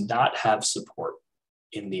does not have support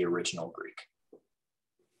in the original Greek.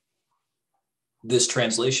 This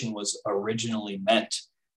translation was originally meant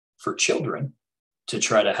for children to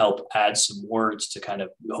try to help add some words to kind of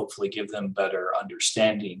hopefully give them better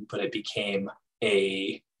understanding, but it became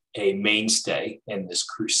a mainstay in this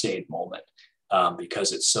crusade moment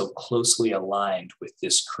because it's so closely aligned with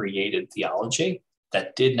this created theology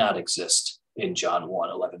that did not exist in John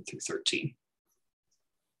 1:11 through 13.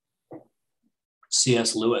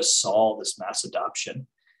 C.S. Lewis saw this mass adoption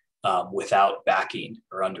without backing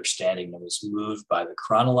or understanding, and was moved by the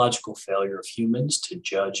chronological failure of humans to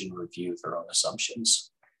judge and review their own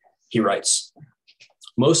assumptions. He writes,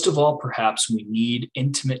 "Most of all, perhaps, we need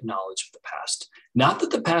intimate knowledge of the past. Not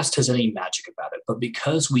that the past has any magic about it, but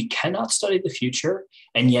because we cannot study the future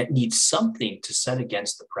and yet need something to set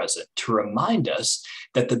against the present to remind us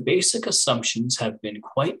that the basic assumptions have been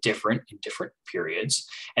quite different in different periods,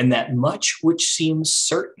 and that much which seems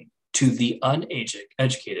certain to the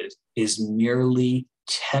uneducated is merely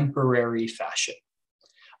temporary fashion.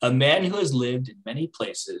 A man who has lived in many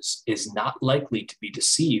places is not likely to be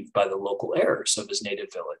deceived by the local errors of his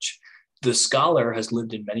native village. The scholar has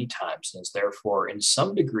lived in many times and is therefore in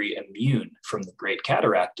some degree immune from the great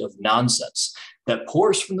cataract of nonsense that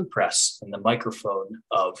pours from the press and the microphone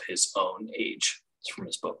of his own age." It's from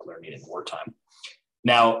his book, Learning in Wartime.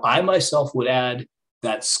 Now, I myself would add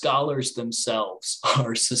that scholars themselves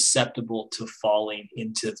are susceptible to falling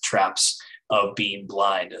into the traps of being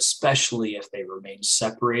blind, especially if they remain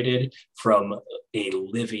separated from a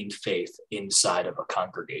living faith inside of a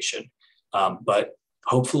congregation. But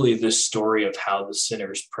hopefully this story of how the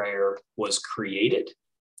sinner's prayer was created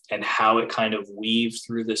and how it kind of weaved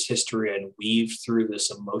through this history and weaved through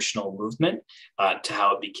this emotional movement to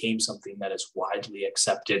how it became something that is widely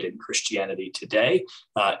accepted in Christianity today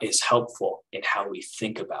is helpful in how we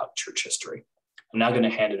think about church history. I'm now going to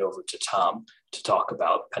hand it over to Tom to talk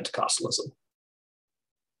about Pentecostalism.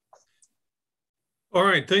 All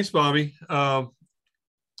right. Thanks, Bobby. I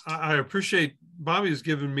appreciate Bobby has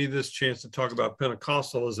given me this chance to talk about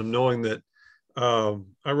Pentecostalism, knowing that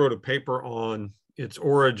I wrote a paper on its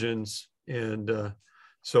origins. And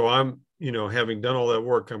so I'm, having done all that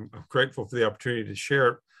work, I'm grateful for the opportunity to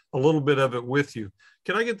share a little bit of it with you.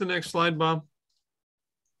 Can I get the next slide, Bob?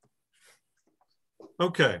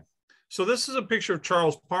 Okay. So this is a picture of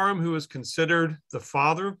Charles Parham, who is considered the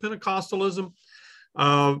father of Pentecostalism.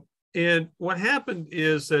 And what happened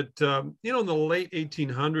is that, in the late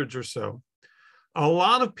 1800s or so, a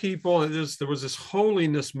lot of people, there was this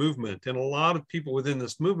holiness movement, and a lot of people within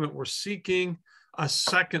this movement were seeking a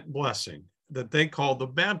second blessing that they called the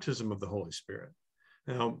baptism of the Holy Spirit.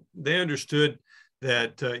 Now, they understood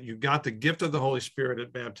that you got the gift of the Holy Spirit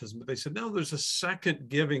at baptism, but they said, no, there's a second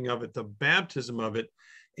giving of it, the baptism of it.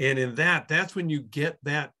 And in that's when you get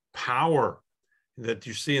that power that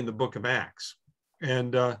you see in the book of Acts.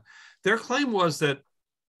 And their claim was that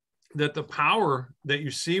the power that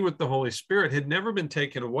you see with the Holy Spirit had never been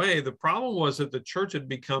taken away. The problem was that the church had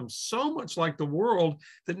become so much like the world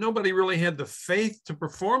that nobody really had the faith to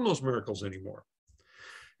perform those miracles anymore.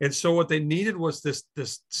 And so what they needed was this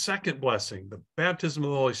second blessing, the baptism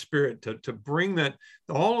of the Holy Spirit, to bring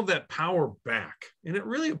all of that power back. And it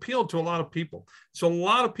really appealed to a lot of people. So a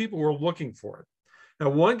lot of people were looking for it. Now,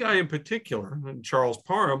 one guy in particular, Charles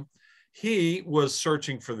Parham, he was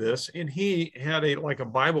searching for this, and he had a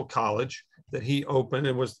Bible college that he opened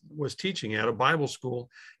and was teaching at, a Bible school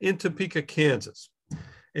in Topeka, Kansas.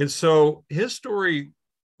 And so his story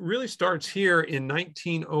really starts here in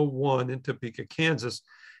 1901 in Topeka, Kansas.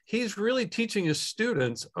 He's really teaching his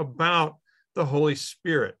students about the Holy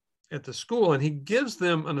Spirit at the school, and he gives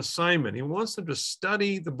them an assignment. He wants them to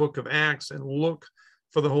study the book of Acts and look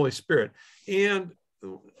for the Holy Spirit. And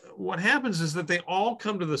what happens is that they all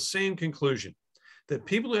come to the same conclusion, that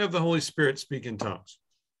people who have the Holy Spirit speak in tongues.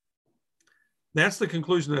 That's the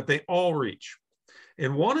conclusion that they all reach.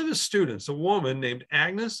 And one of his students, a woman named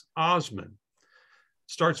Agnes Osman,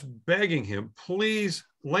 starts begging him, please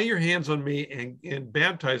lay your hands on me and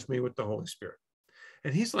baptize me with the Holy Spirit.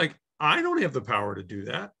 And he's like, I don't have the power to do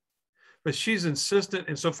that. But she's insistent.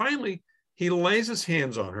 And so finally, he lays his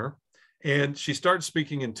hands on her, and she starts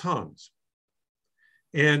speaking in tongues.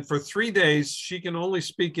 And for 3 days, she can only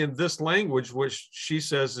speak in this language, which she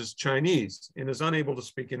says is Chinese, and is unable to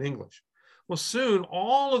speak in English. Well, soon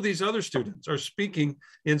all of these other students are speaking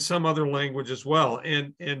in some other language as well.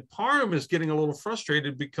 And Parham is getting a little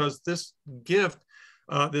frustrated because this gift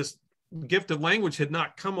of language had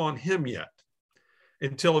not come on him yet,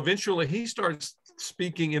 until eventually he starts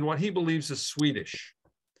speaking in what he believes is Swedish.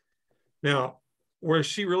 Now, was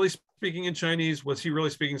she really speaking in Chinese? Was he really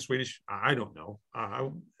speaking Swedish? I don't know.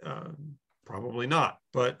 Probably not.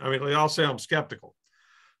 But I mean, I'll say I'm skeptical.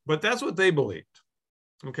 But that's what they believed.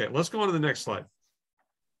 Okay, let's go on to the next slide.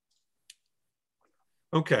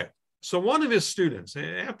 Okay, so one of his students,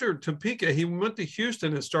 after Topeka, he went to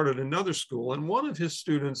Houston and started another school. And one of his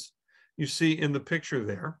students, you see in the picture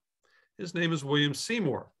there, his name is William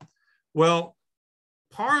Seymour. Well,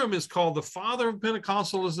 Parham is called the father of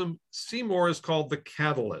Pentecostalism. Seymour is called the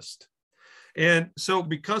catalyst. And so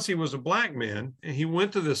because he was a black man and he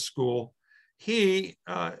went to this school, he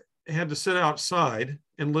had to sit outside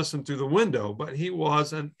and listen through the window, but he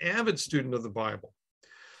was an avid student of the Bible.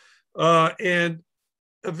 And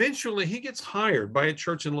eventually he gets hired by a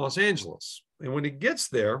church in Los Angeles. And when he gets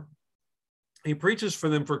there, he preaches for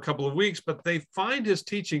them for a couple of weeks, but they find his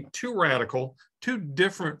teaching too radical, too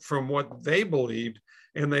different from what they believed.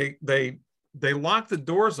 And they lock the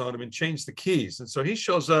doors on him and change the keys. And so he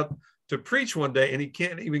shows up to preach one day and he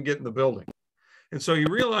can't even get in the building. And so he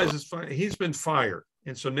realizes he's been fired.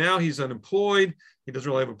 And so now he's unemployed. He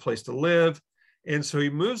doesn't really have a place to live. And so he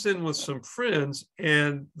moves in with some friends,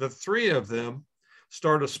 and the three of them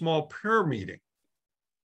start a small prayer meeting.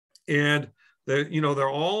 And they're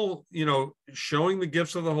all, showing the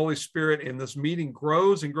gifts of the Holy Spirit, and this meeting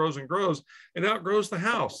grows and grows and grows and outgrows the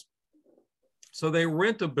house. So they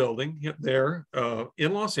rent a building there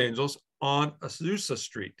in Los Angeles on Azusa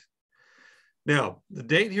Street. Now, the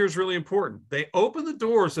date here is really important. They opened the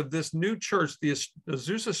doors of this new church, the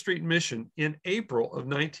Azusa Street Mission, in April of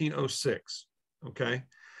 1906, okay?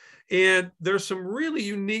 And there's some really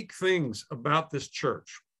unique things about this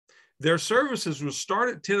church. Their services will start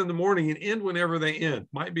at 10 in the morning and end whenever they end,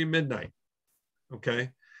 might be midnight,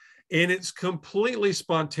 okay? And it's completely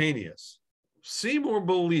spontaneous. Seymour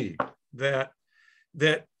believed that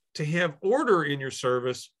to have order in your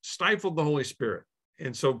service stifled the Holy Spirit.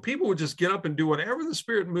 And so people would just get up and do whatever the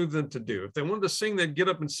Spirit moved them to do. If they wanted to sing, they'd get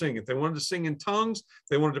up and sing. If they wanted to sing in tongues, if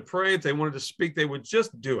they wanted to pray, if they wanted to speak, they would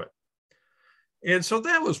just do it. And so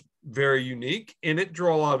that was very unique, and it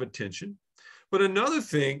drew a lot of attention. But another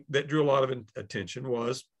thing that drew a lot of attention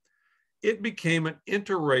was it became an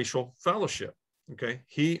interracial fellowship. Okay,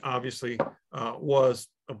 he obviously was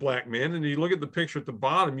a black man, and you look at the picture at the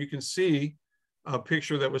bottom, you can see a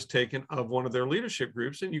picture that was taken of one of their leadership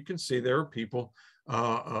groups, and you can see there are people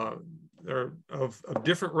they're of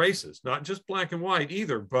different races, not just black and white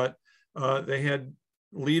either, but they had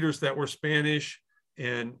leaders that were Spanish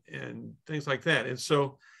and things like that. And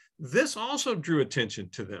so this also drew attention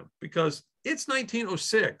to them because it's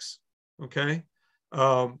 1906, okay?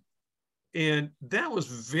 And that was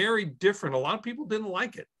very different. A lot of people didn't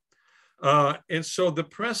like it. And so the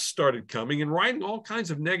press started coming and writing all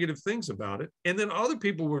kinds of negative things about it. And then other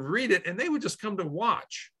people would read it and they would just come to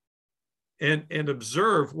watch and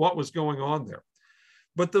observe what was going on there.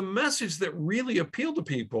 But the message that really appealed to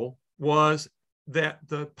people was that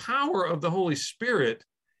the power of the Holy Spirit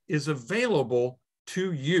is available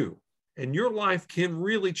to you and your life can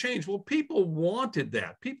really change. Well, people wanted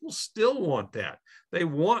that. People still want that. They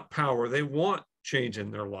want power. They want change in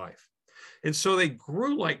their life. And so they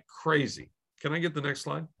grew like crazy. Can I get the next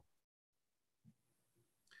slide?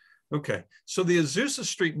 Okay, so the Azusa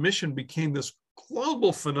Street Mission became this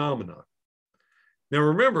global phenomenon. Now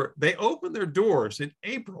remember, they opened their doors in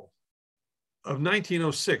April of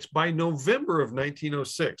 1906. By November of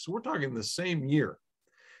 1906, so we're talking the same year,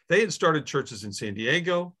 they had started churches in San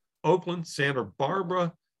Diego, Oakland, Santa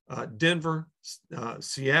Barbara, Denver,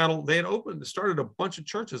 Seattle. They had started a bunch of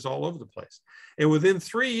churches all over the place. And within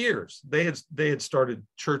 3 years, they had started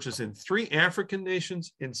churches in 3 African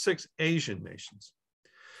nations and 6 Asian nations.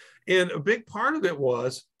 And a big part of it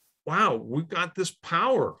was, wow, we've got this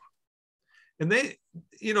power. And they,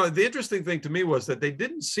 the interesting thing to me was that they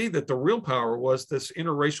didn't see that the real power was this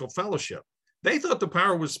interracial fellowship. They thought the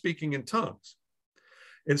power was speaking in tongues.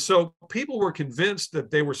 And so people were convinced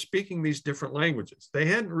that they were speaking these different languages. They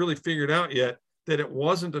hadn't really figured out yet that it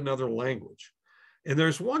wasn't another language. And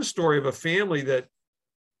there's one story of a family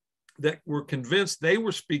that were convinced they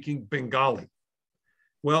were speaking Bengali.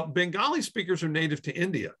 Well, Bengali speakers are native to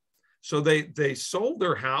India. So they sold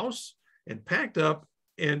their house and packed up,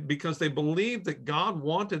 and because they believed that God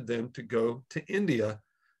wanted them to go to India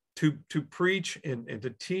to preach and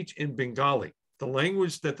to teach in Bengali, the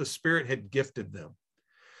language that the Spirit had gifted them.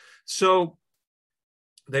 So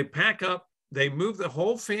they pack up, they move the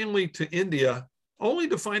whole family to India, only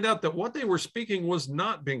to find out that what they were speaking was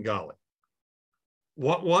not Bengali.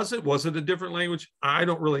 What was it? Was it a different language? I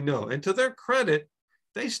don't really know. And to their credit,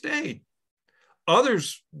 they stayed.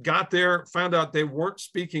 Others got there, found out they weren't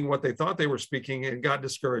speaking what they thought they were speaking, and got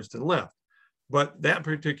discouraged and left. But that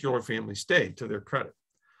particular family stayed, to their credit.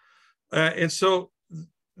 And so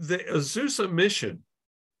the Azusa Mission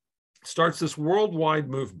starts this worldwide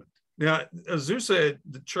movement. Now, Azusa,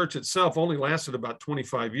 the church itself, only lasted about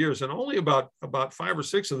 25 years, and only about 5 or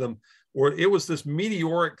 6 of them, or it was this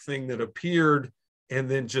meteoric thing that appeared and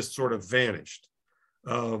then just sort of vanished.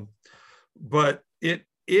 But it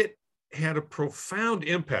had a profound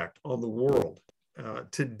impact on the world.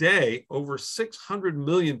 Today, over 600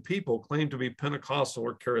 million people claim to be Pentecostal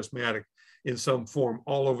or charismatic in some form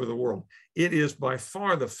all over the world. It is by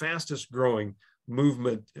far the fastest growing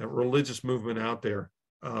movement, religious movement out there.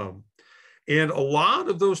 And a lot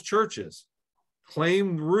of those churches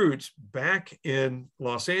claim roots back in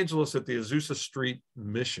Los Angeles at the Azusa Street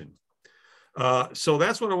Mission. So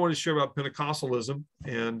that's what I want to share about Pentecostalism,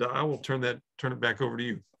 and I will turn it back over to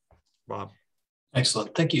you, Bob.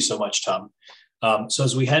 Excellent. Thank you so much, Tom. So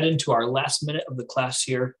as we head into our last minute of the class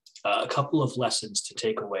here, a couple of lessons to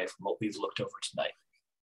take away from what we've looked over tonight.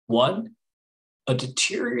 One, a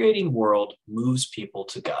deteriorating world moves people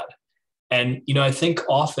to God. And, I think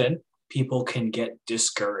often people can get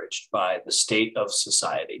discouraged by the state of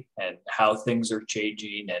society and how things are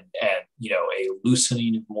changing and a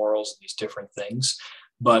loosening of morals and these different things.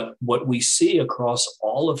 But what we see across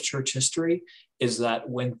all of church history is that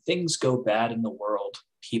when things go bad in the world,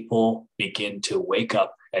 people begin to wake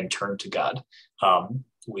up and turn to God.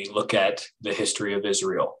 We look at the history of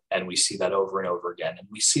Israel and we see that over and over again. And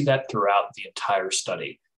we see that throughout the entire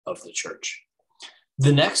study of the church.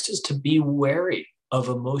 The next is to be wary of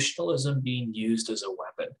emotionalism being used as a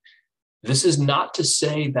weapon. This is not to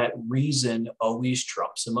say that reason always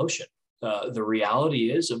trumps emotion. The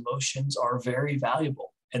reality is emotions are very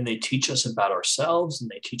valuable, and they teach us about ourselves, and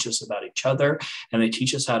they teach us about each other, and they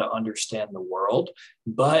teach us how to understand the world.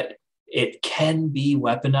 But it can be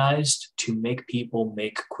weaponized to make people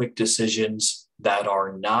make quick decisions that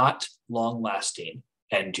are not long-lasting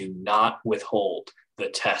and do not withhold the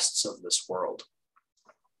tests of this world.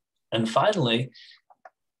 And finally,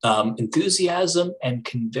 enthusiasm and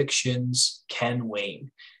convictions can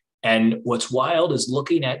wane. And what's wild is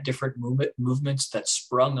looking at different movements that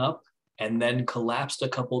sprung up and then collapsed a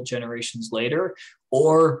couple generations later,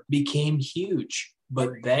 or became huge, but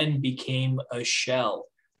then became a shell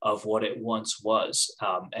of what it once was,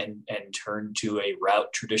 and turned to a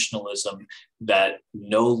route traditionalism that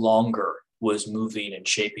no longer was moving and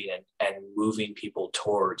shaping and moving people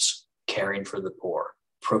towards caring for the poor,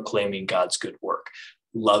 proclaiming God's good work,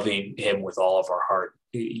 loving him with all of our heart,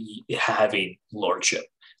 having lordship.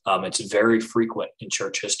 It's very frequent in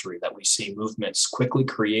church history that we see movements quickly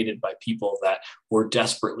created by people that were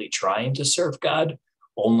desperately trying to serve God,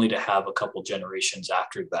 only to have a couple generations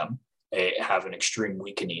after them have an extreme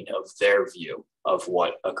weakening of their view of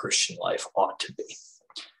what a Christian life ought to be.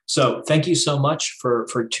 So thank you so much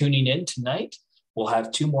for tuning in tonight. We'll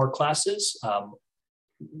have 2 more classes.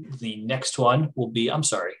 The next one will be, I'm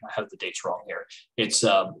sorry, I have the dates wrong here. It's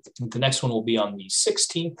the next one will be on the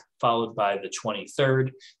 16th, followed by the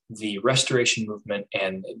 23rd, the Restoration Movement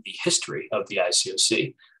and the history of the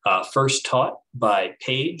ICOC. First taught by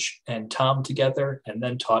Paige and Tom together, and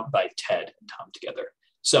then taught by Ted and Tom together.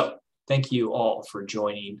 So thank you all for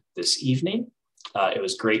joining this evening. It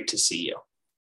was great to see you.